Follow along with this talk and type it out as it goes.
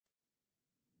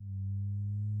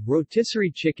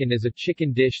Rotisserie chicken is a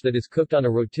chicken dish that is cooked on a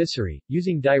rotisserie,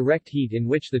 using direct heat in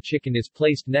which the chicken is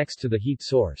placed next to the heat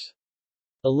source.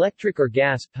 Electric or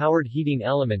gas-powered heating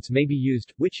elements may be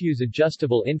used, which use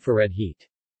adjustable infrared heat.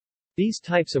 These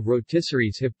types of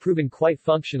rotisseries have proven quite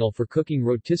functional for cooking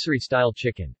rotisserie-style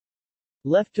chicken.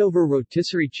 Leftover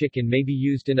rotisserie chicken may be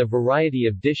used in a variety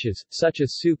of dishes, such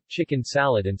as soup, chicken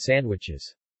salad and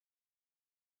sandwiches.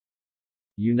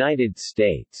 United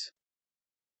States.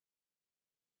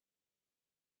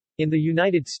 In the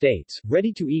United States,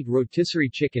 ready-to-eat rotisserie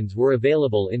chickens were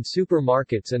available in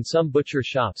supermarkets and some butcher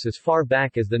shops as far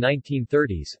back as the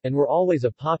 1930s, and were always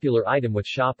a popular item with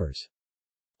shoppers.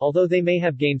 Although they may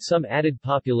have gained some added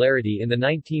popularity in the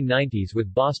 1990s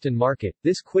with Boston Market,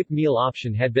 this quick meal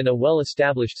option had been a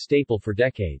well-established staple for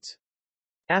decades.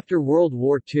 After World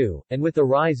War II, and with the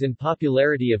rise in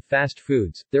popularity of fast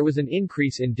foods, there was an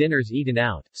increase in dinners eaten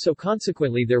out, so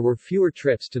consequently there were fewer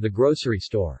trips to the grocery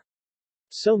store.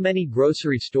 So many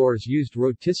grocery stores used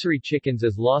rotisserie chickens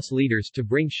as loss leaders to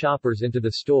bring shoppers into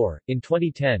the store. In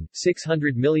 2010,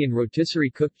 600 million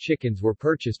rotisserie cooked chickens were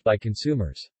purchased by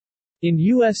consumers in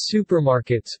U.S.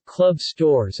 supermarkets, club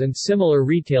stores and similar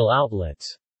retail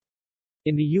outlets.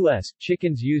 In the U.S.,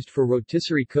 chickens used for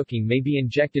rotisserie cooking may be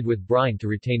injected with brine to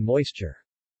retain moisture.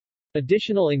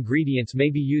 Additional ingredients may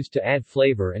be used to add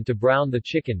flavor and to brown the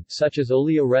chicken, such as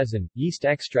oleoresin, yeast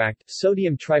extract,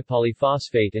 sodium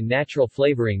tripolyphosphate and natural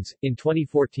flavorings. In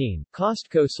 2014,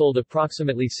 Costco sold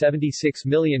approximately 76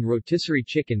 million rotisserie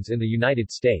chickens in the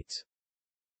United States.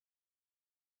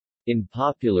 In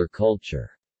popular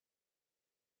culture,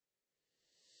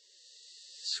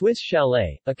 Swiss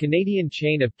Chalet, a Canadian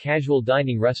chain of casual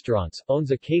dining restaurants,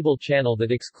 owns a cable channel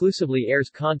that exclusively airs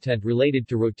content related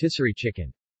to rotisserie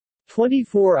chicken.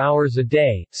 24 hours a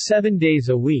day, 7 days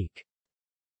a week.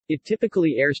 It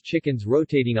typically airs chickens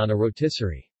rotating on a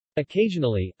rotisserie.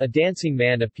 Occasionally, a dancing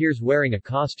man appears wearing a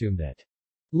costume that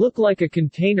look like a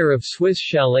container of Swiss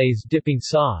Chalet's dipping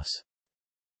sauce.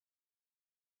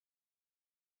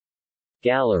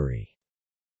 Gallery.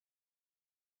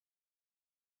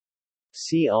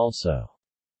 See also: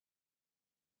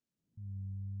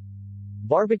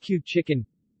 barbecue chicken,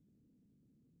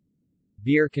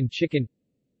 Bierken chicken,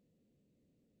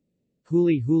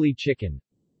 Huli Huli chicken.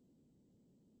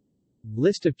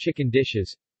 List of chicken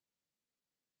dishes.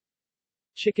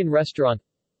 Chicken restaurant.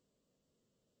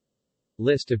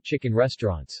 List of chicken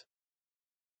restaurants.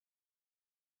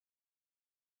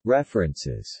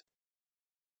 References.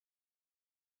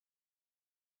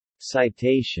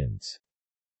 Citations.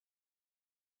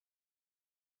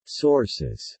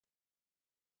 Sources.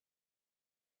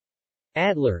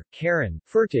 Adler, Karen,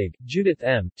 Fertig, Judith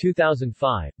M.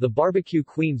 2005, The Barbecue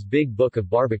Queen's Big Book of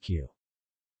Barbecue.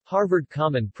 Harvard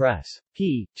Common Press.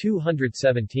 p.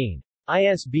 217.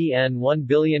 ISBN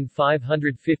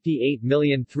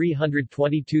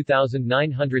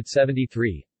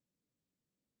 1588322973.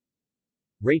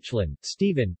 Rachlin,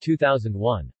 Stephen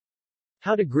 2001.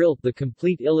 How to Grill, The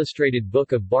Complete Illustrated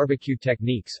Book of Barbecue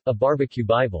Techniques, A Barbecue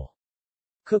Bible.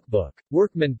 Cookbook.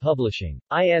 Workman Publishing.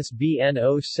 ISBN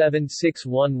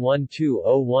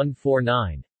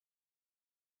 0761120149.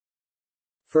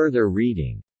 Further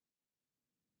reading.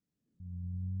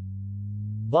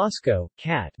 Bosco,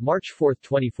 Kat, March 4,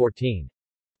 2014.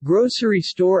 Grocery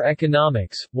Store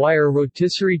Economics, Why Are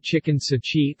Rotisserie Chickens So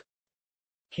Cheap?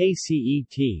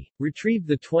 KCET.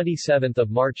 Retrieved 27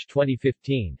 March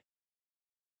 2015.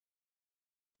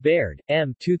 Baird,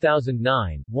 M.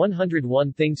 2009,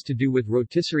 101 Things to Do with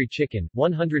Rotisserie Chicken,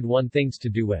 101 Things to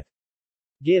Do with.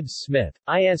 Gibbs Smith.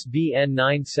 ISBN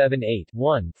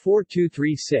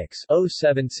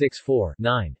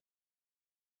 978-1-4236-0764-9.